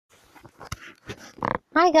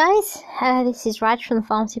Hi guys, this is Raj from the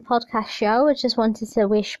Pharmacy Podcast Show. I just wanted to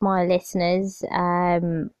wish my listeners a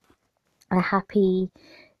happy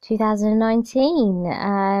 2019.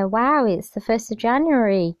 Wow, it's the 1st of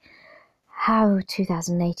January. How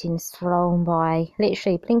 2018 has flown by,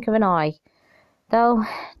 literally blink of an eye. Though,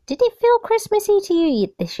 did it feel Christmassy to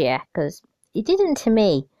you this year? Because it didn't to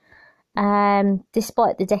me.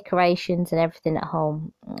 Despite the decorations and everything at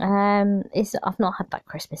home, I've not had that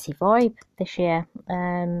Christmassy vibe this year.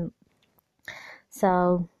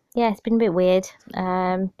 So yeah, it's been a bit weird.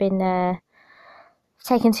 Been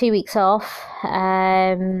taken 2 weeks off.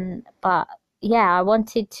 But yeah, I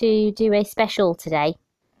wanted to do a special today.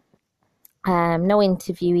 No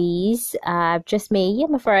interviewees, just me,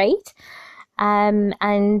 I'm afraid.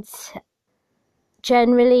 And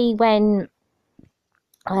generally when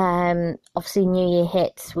obviously New Year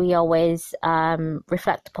hits, we always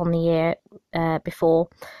reflect upon the year before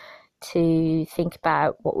to think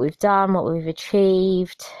about what we've done, what we've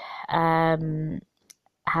achieved, have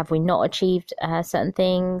we not achieved certain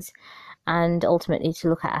things, and ultimately to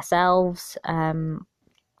look at ourselves, how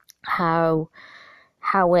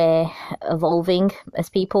we're evolving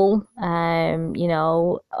as people. Are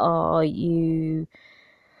you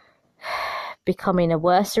becoming a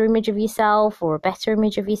worse image of yourself or a better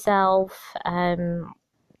image of yourself? So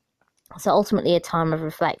ultimately a time of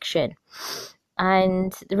reflection.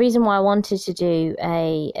 And the reason why I wanted to do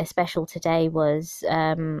a special today was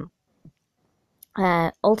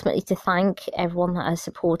ultimately to thank everyone that has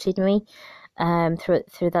supported me through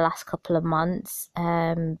the last couple of months,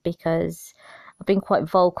 because I've been quite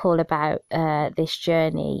vocal about this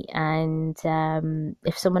journey. And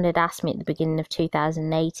if someone had asked me at the beginning of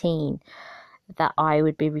 2018 that I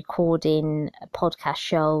would be recording podcast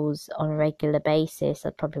shows on a regular basis,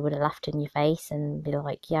 I probably would have laughed in your face and be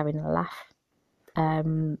like, yeah, having a laugh.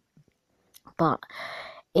 But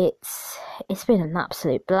it's been an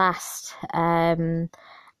absolute blast, and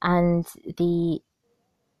the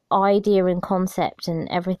idea and concept and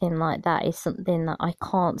everything like that is something that I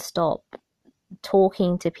can't stop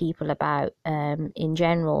talking to people about in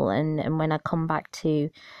general. And when I come back to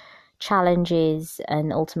challenges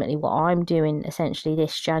and ultimately what I'm doing essentially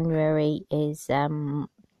this January is a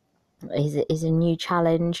new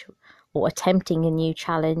challenge, or attempting a new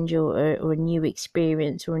challenge, or a new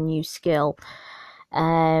experience or a new skill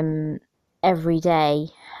every day,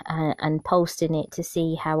 and posting it to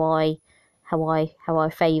see how I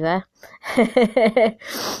favour.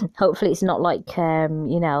 Hopefully it's not like a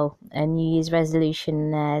New Year's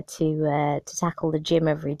resolution to tackle the gym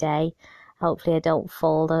every day. Hopefully I don't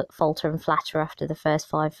falter and flatter after the first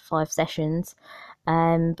five sessions,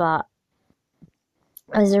 but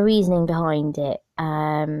there's a reasoning behind it.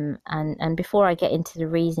 And before I get into the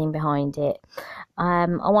reasoning behind it, I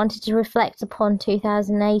wanted to reflect upon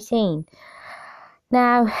 2018.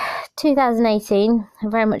 Now, 2018,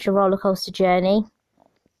 very much a roller coaster journey.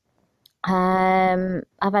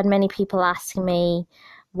 I've had many people ask me,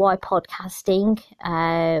 why podcasting?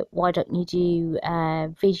 Why don't you do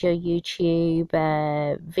video YouTube,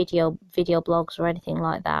 video blogs or anything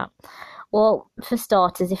like that? Well, for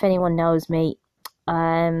starters, if anyone knows me,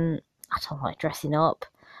 I don't like dressing up.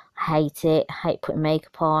 I hate it. I hate putting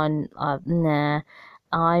makeup on. Nah.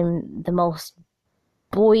 I'm the most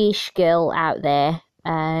boyish girl out there.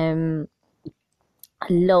 I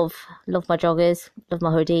love my joggers, love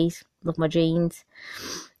my hoodies, love my jeans.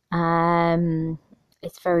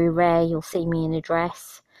 It's very rare you'll see me in a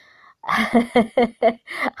dress.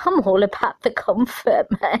 I'm all about the comfort,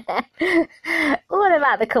 man. All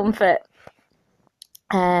about the comfort.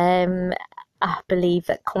 I believe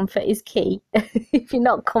that comfort is key. If you're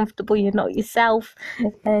not comfortable, you're not yourself,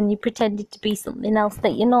 and you pretended to be something else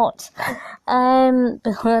that you're not. But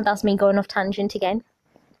that's me going off tangent again.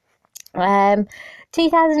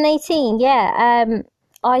 2018, yeah.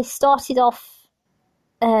 I started off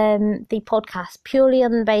the podcast purely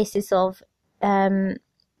on the basis of it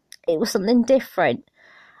was something different,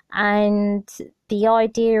 and the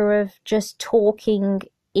idea of just talking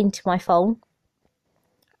into my phone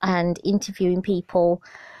and interviewing people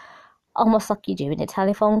almost like you're doing a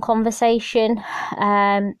telephone conversation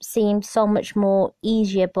seemed so much more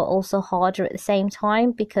easier, but also harder at the same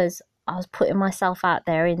time, because I was putting myself out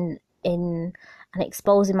there in and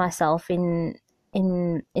exposing myself in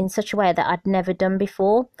such a way that I'd never done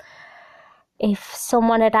before. If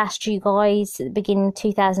someone had asked you guys at the beginning of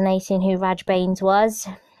 2018 who Raj Baines was,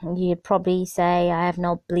 you'd probably say, I have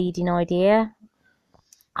no bleeding idea.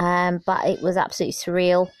 But it was absolutely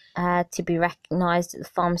surreal to be recognised at the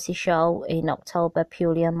pharmacy show in October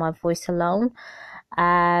purely on my voice alone.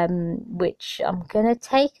 which I'm gonna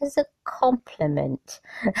take as a compliment.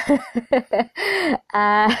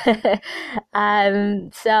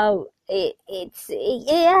 So it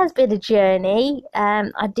has been a journey.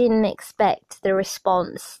 I didn't expect the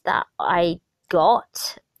response that I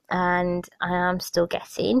got, and I am still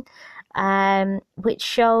getting, which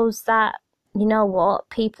shows that, you know what,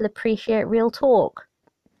 people appreciate real talk.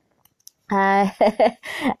 And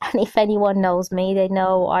if anyone knows me, they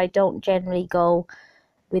know I don't generally go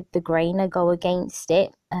with the grain, I go against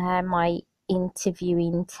it. My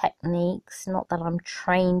interviewing techniques, not that I'm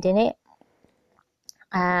trained in it,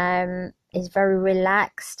 is very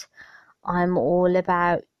relaxed. I'm all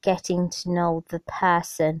about getting to know the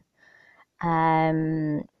person,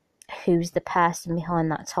 who's the person behind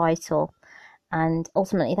that title. And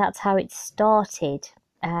ultimately, that's how it started.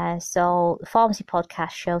 So the Pharmacy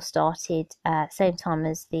Podcast show started same time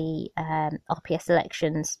as the RPS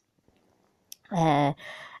elections, at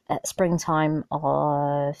springtime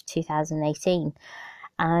of 2018.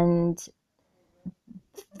 And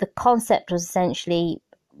the concept was essentially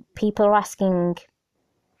people are asking,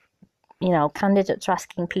 candidates are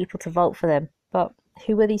asking people to vote for them. But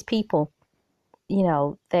who are these people?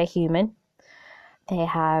 They're human. They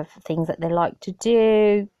have things that they like to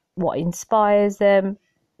do, what inspires them.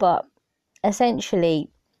 But essentially,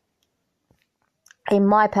 in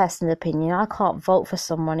my personal opinion, I can't vote for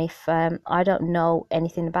someone if I don't know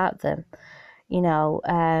anything about them.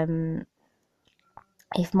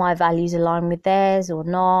 If my values align with theirs or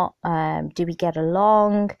not, do we get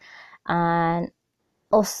along? And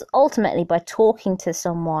ultimately, by talking to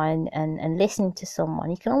someone and listening to someone,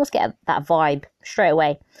 you can almost get that vibe straight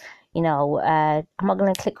away. Am I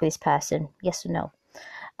going to click with this person? Yes or no?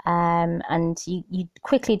 And you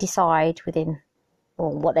quickly decide within,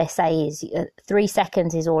 well, what they say is 3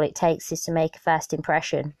 seconds is all it takes is to make a first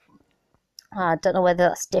impression. I don't know whether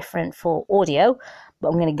that's different for audio, but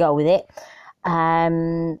I'm going to go with it.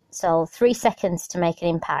 So 3 seconds to make an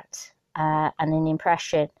impact and an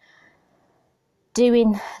impression.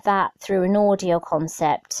 Doing that through an audio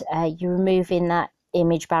concept, you're removing that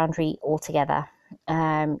image boundary altogether.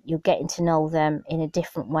 You're getting to know them in a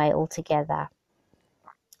different way altogether,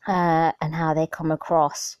 and how they come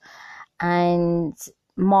across. And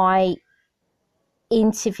my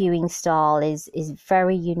interviewing style is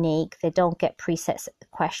very unique. They don't get preset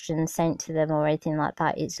questions sent to them or anything like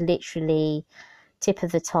that. It's literally tip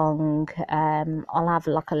of the tongue. I'll have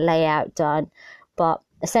like a layout done, but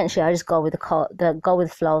essentially I just go with the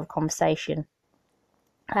flow of conversation.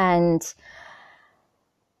 And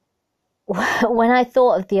when I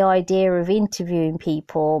thought of the idea of interviewing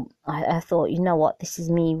people, I thought, you know what, this is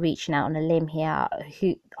me reaching out on a limb here.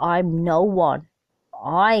 I'm no one.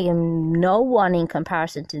 I am no one in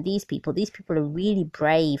comparison to these people. These people are really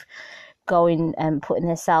brave, going and putting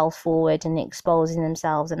themselves forward and exposing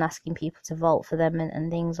themselves and asking people to vote for them and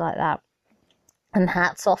things like that. And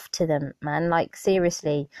hats off to them, man. Like,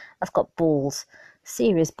 seriously, I've got balls,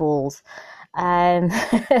 serious balls.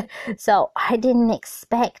 So I didn't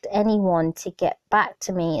expect anyone to get back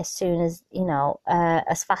to me as soon as,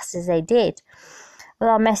 as fast as they did. Well,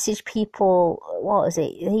 I messaged people, what was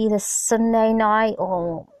it, either Sunday night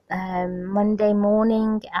or Monday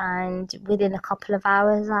morning, and within a couple of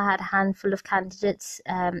hours I had a handful of candidates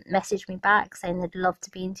message me back saying they'd love to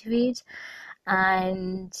be interviewed.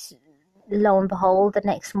 And lo and behold, the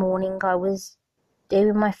next morning I was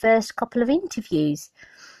doing my first couple of interviews,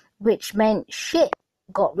 which meant shit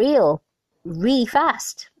got real really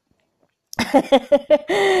fast. So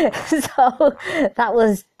that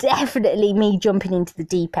was definitely me jumping into the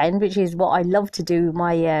deep end, which is what I love to do with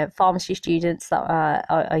my pharmacy students that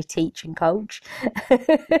I teach and coach.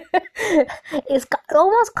 It's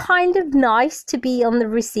almost kind of nice to be on the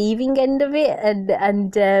receiving end of it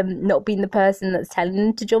and not being the person that's telling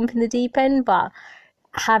them to jump in the deep end, but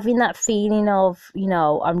having that feeling of,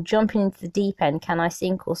 I'm jumping into the deep end, can I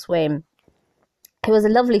sink or swim? It was a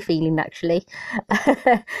lovely feeling, actually,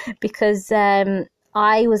 because I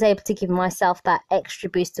was able to give myself that extra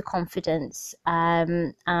boost of confidence,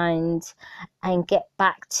 and get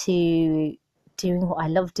back to doing what I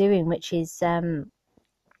love doing, which is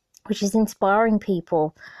inspiring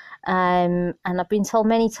people. And I've been told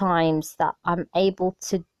many times that I'm able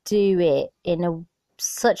to do it in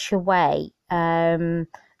such a way that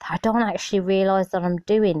I don't actually realise that I'm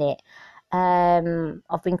doing it.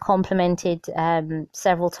 I've been complimented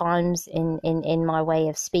several times in my way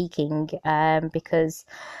of speaking, because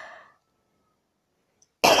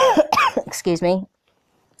excuse me,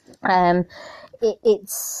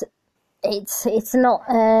 it's not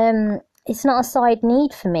it's not a side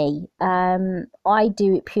need for me. I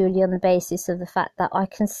do it purely on the basis of the fact that I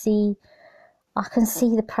can see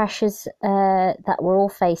the pressures that we're all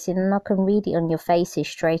facing, and I can read it on your faces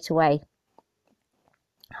straight away.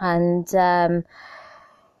 And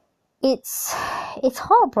it's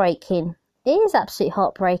heartbreaking. It is absolutely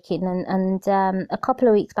heartbreaking. And a couple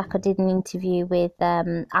of weeks back, I did an interview with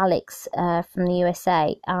Alex from the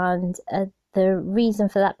USA, and the reason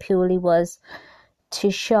for that purely was to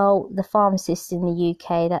show the pharmacists in the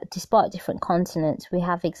UK that despite different continents, we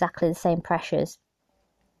have exactly the same pressures.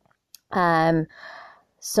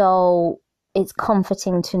 So it's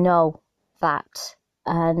comforting to know that,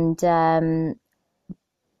 and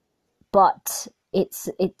but it's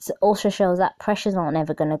also shows that pressures aren't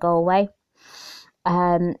ever going to go away.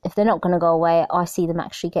 If they're not going to go away, I see them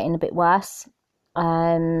actually getting a bit worse.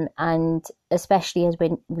 And especially as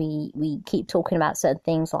we keep talking about certain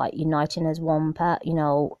things like uniting as one,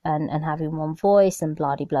 and having one voice and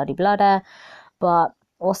bloody blah. But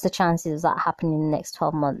what's the chances of that happening in the next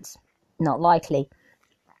 12 months? Not likely.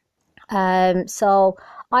 So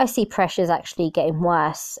I see pressures actually getting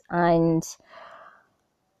worse, and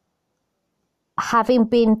having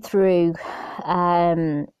been through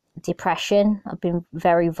depression, I've been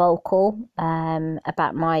very vocal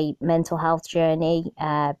about my mental health journey,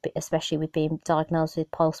 especially with being diagnosed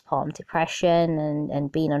with postpartum depression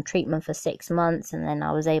and being on treatment for 6 months, and then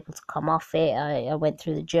I was able to come off it. I went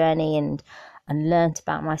through the journey and learnt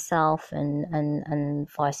about myself and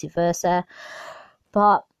vice versa.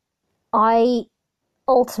 But I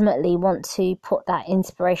ultimately want to put that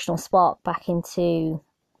inspirational spark back into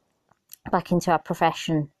our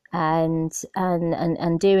profession, and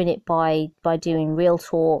doing it by doing real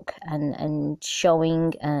talk and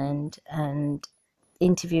showing and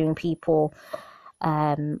interviewing people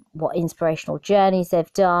what inspirational journeys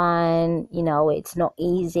they've done. It's not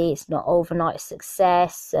easy, it's not overnight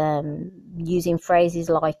success. Using phrases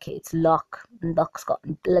like it's luck, and luck's got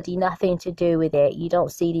bloody nothing to do with it. You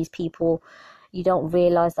don't see these people, you don't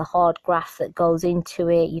realise the hard graft that goes into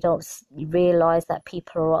it. You don't realise that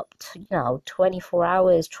people are up to, 24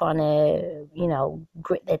 hours trying to,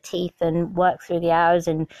 grit their teeth and work through the hours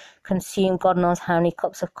and consume God knows how many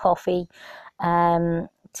cups of coffee to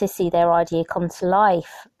see their idea come to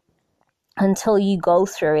life. Until you go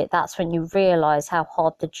through it, that's when you realise how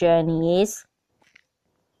hard the journey is.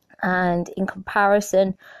 And in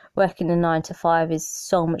comparison, working a 9 to 5 is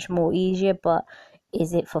so much more easier, but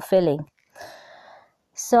is it fulfilling?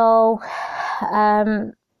 So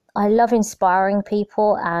I love inspiring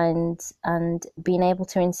people, and being able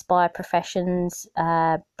to inspire professions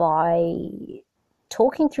by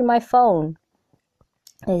talking through my phone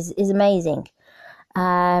is amazing.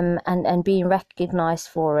 And being recognised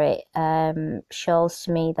for it shows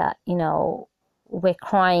to me that we're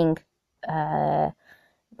crying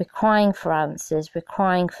for answers, we're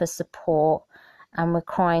crying for support, and we're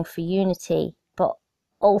crying for unity. But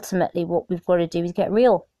ultimately what we've got to do is get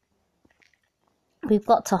real. We've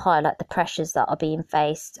got to highlight the pressures that are being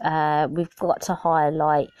faced. We've got to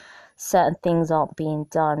highlight certain things aren't being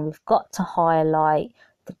done. We've got to highlight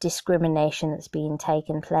the discrimination that's being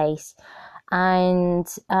taken place. And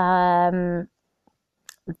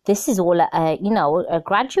this is all at a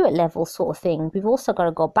graduate level sort of thing. We've also got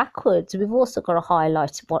to go backwards. We've also got to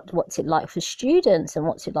highlight what's it like for students, and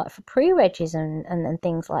what's it like for pre-regs and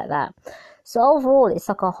things like that. So overall, it's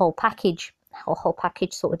like a whole package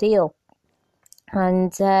sort of deal.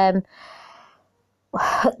 And the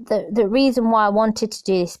reason why I wanted to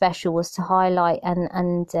do this special was to highlight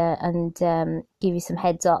and give you some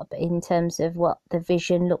heads up in terms of what the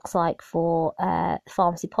vision looks like for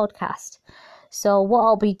Pharmacy Podcast. So what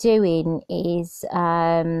I'll be doing is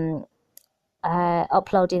uploading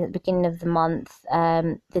at the beginning of the month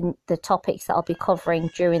the topics that I'll be covering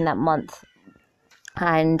during that month,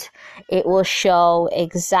 and it will show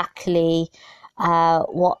exactly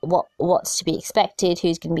what's to be expected,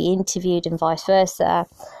 who's going to be interviewed, and vice versa.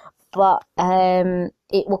 But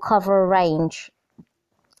it will cover a range.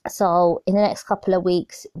 So in the next couple of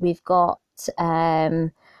weeks, we've got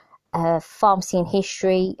Pharmacy in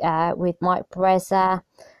History with Mike Breza.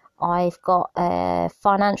 I've got a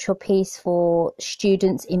financial piece for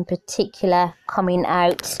students in particular coming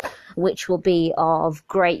out, which will be of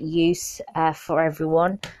great use for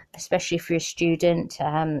everyone, especially if you're a student,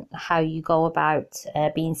 how you go about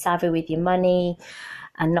being savvy with your money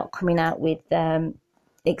and not coming out with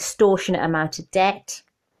extortionate amount of debt,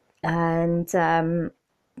 and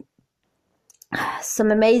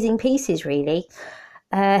some amazing pieces really.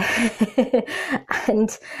 And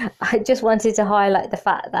I just wanted to highlight the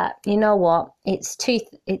fact that, it's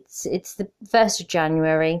the 1st of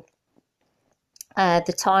January.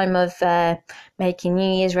 the time of making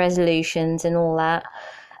New Year's resolutions and all that.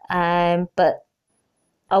 But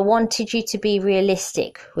I wanted you to be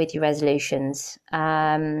realistic with your resolutions,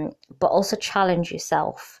 but also challenge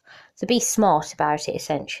yourself. So be smart about it,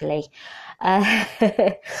 essentially.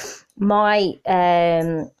 My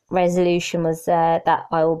resolution was that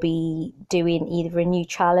I will be doing either a new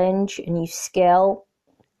challenge, a new skill,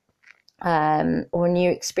 or a new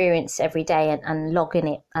experience every day, and logging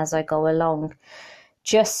it as I go along,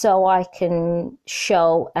 just so I can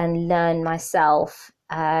show and learn myself,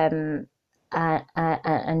 and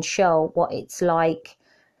show what it's like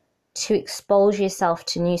to expose yourself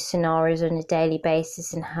to new scenarios on a daily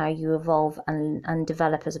basis and how you evolve and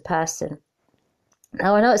develop as a person.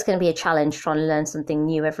 Now, I know it's going to be a challenge trying to learn something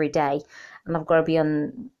new every day, and I've got to be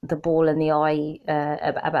on the ball and the eye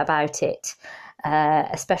about it,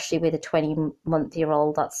 especially with a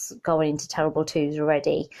 20-month-old that's going into terrible twos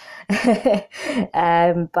already.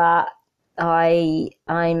 But I'm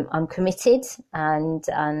committed, and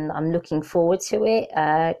I'm looking forward to it.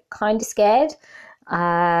 Kind of scared,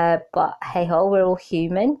 but hey ho, we're all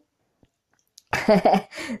human.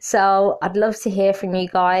 So I'd love to hear from you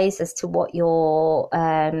guys as to what you're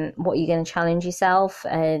going to challenge yourself,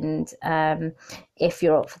 and if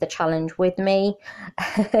you're up for the challenge with me.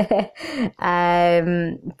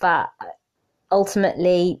 But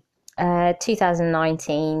ultimately,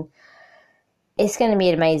 2019, it's going to be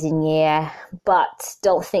an amazing year. But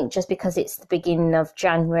don't think just because it's the beginning of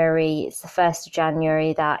January, it's the 1st of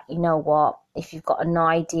January, that, you know what, if you've got an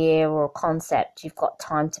idea or a concept, you've got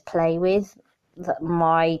time to play with. That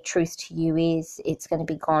my truth to you is, it's going to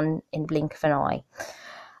be gone in the blink of an eye.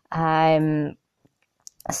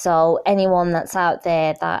 So anyone that's out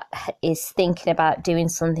there that is thinking about doing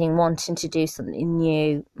something, wanting to do something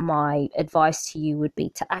new, my advice to you would be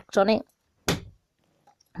to act on it.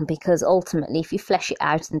 Because ultimately, if you flesh it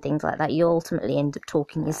out and things like that, you ultimately end up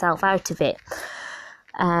talking yourself out of it.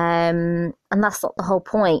 And that's not the whole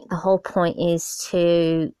point. The whole point is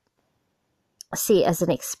to see it as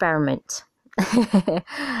an experiment.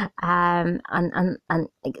 And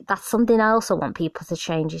that's something I also want people to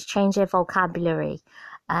change, is change their vocabulary,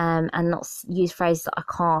 and not use phrases that I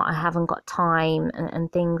haven't got time,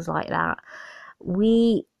 and things like that.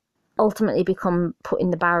 We ultimately become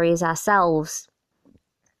putting the barriers ourselves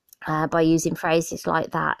by using phrases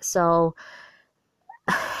like that. So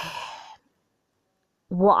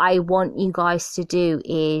what I want you guys to do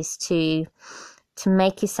is to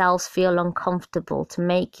make yourselves feel uncomfortable, to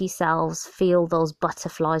make yourselves feel those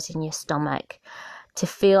butterflies in your stomach, to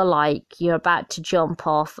feel like you're about to jump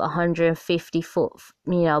off a 150-foot,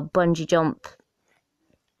 bungee jump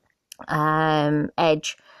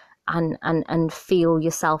edge, and feel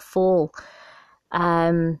yourself fall,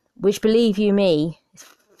 which, believe you me, is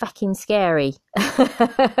fucking scary.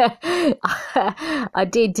 I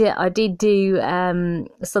did do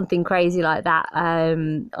something crazy like that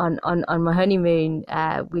on my honeymoon.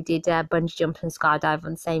 We did bungee jump and skydive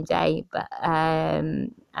on the same day, but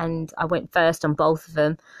and I went first on both of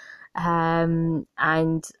them. And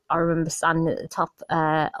I remember standing at the top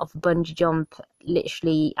of a bungee jump,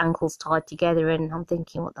 literally ankles tied together, and I'm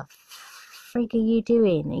thinking, what the frig are you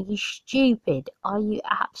doing? Are you stupid? Are you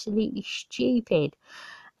absolutely stupid?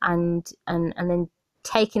 And then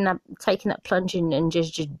taking that plunge and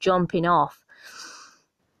just jumping off.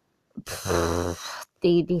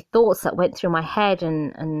 The thoughts that went through my head,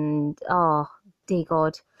 and oh dear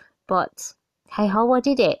God. But hey ho, I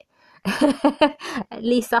did it. At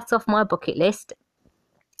least that's off my bucket list.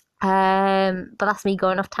 But that's me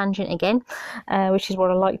going off tangent again, which is what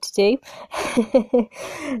I like to do.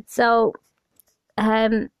 So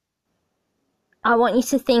I want you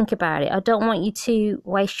to think about it. I don't want you to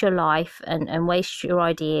waste your life and waste your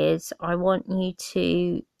ideas. I want you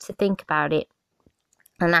to think about it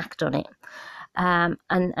and act on it, and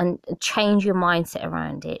change your mindset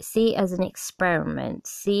around it. See it as an experiment.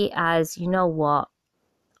 See it as, you know what?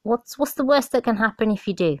 What's the worst that can happen if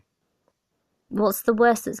you do? What's the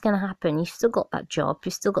worst that's going to happen? You've still got that job,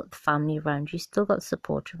 you've still got the family around you, you've still got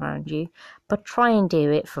support around you, but try and do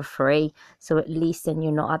it for free, so at least then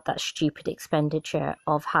you're not at that stupid expenditure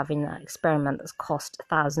of having that experiment that's cost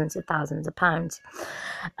thousands and thousands of pounds.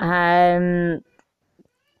 I'm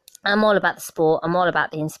all about the sport, I'm all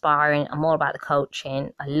about the inspiring, I'm all about the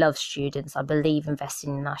coaching. I love students, I believe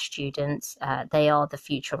investing in our students. They are the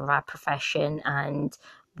future of our profession, and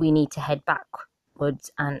we need to head backwards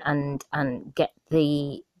and get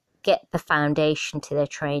the foundation to their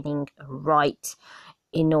training right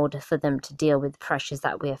in order for them to deal with the pressures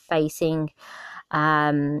that we are facing.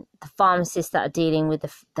 The pharmacists that are dealing with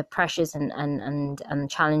the pressures and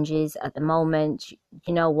challenges at the moment,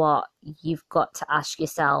 you know what? You've got to ask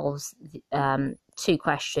yourselves 2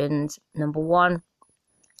 questions. Number 1,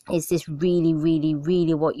 is this really, really,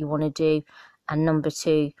 really what you want to do? And number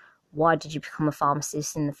 2, why did you become a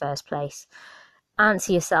pharmacist in the first place?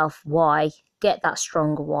 Answer yourself why, get that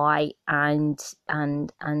stronger why, and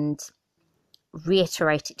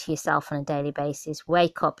reiterate it to yourself on a daily basis.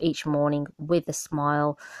 Wake up each morning with a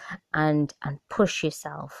smile and push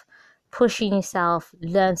yourself. Pushing yourself,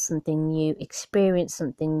 learn something new, experience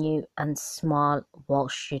something new, and smile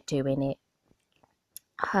whilst you're doing it.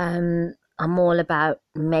 I'm all about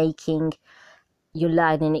making your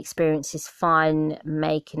learning experiences fun,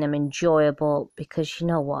 making them enjoyable, because you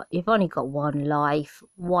know what? You've only got one life.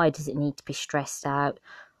 Why does it need to be stressed out?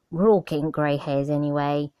 We're all getting grey hairs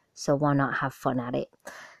anyway, so why not have fun at it?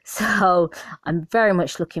 So I'm very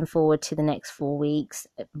much looking forward to the next 4 weeks,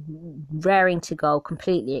 raring to go,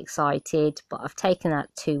 completely excited, but I've taken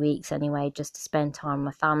that 2 weeks anyway just to spend time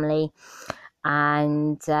with my family,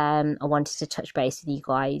 and I wanted to touch base with you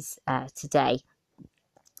guys today.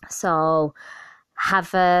 So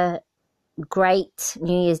have a great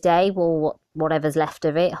New Year's Day, or whatever's left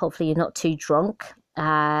of it. Hopefully you're not too drunk.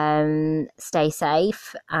 Stay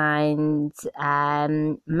safe, and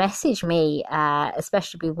message me,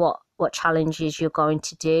 especially what challenges you're going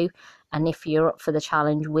to do, and if you're up for the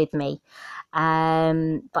challenge with me.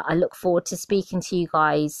 But I look forward to speaking to you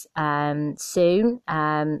guys soon.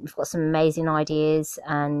 We've got some amazing ideas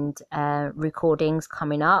and recordings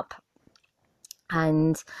coming up,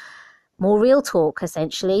 and more real talk,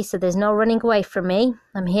 essentially. So there's no running away from me.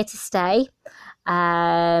 I'm here to stay.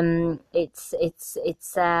 It's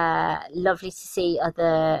lovely to see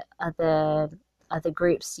other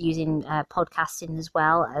groups using podcasting as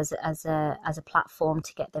well as a platform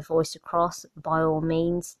to get their voice across, by all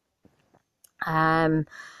means. But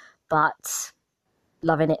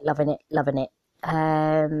loving it.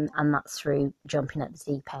 And that's through jumping at the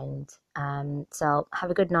deep end. So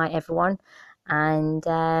have a good night, everyone, and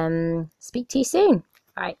speak to you soon.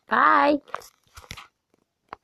 All right, bye.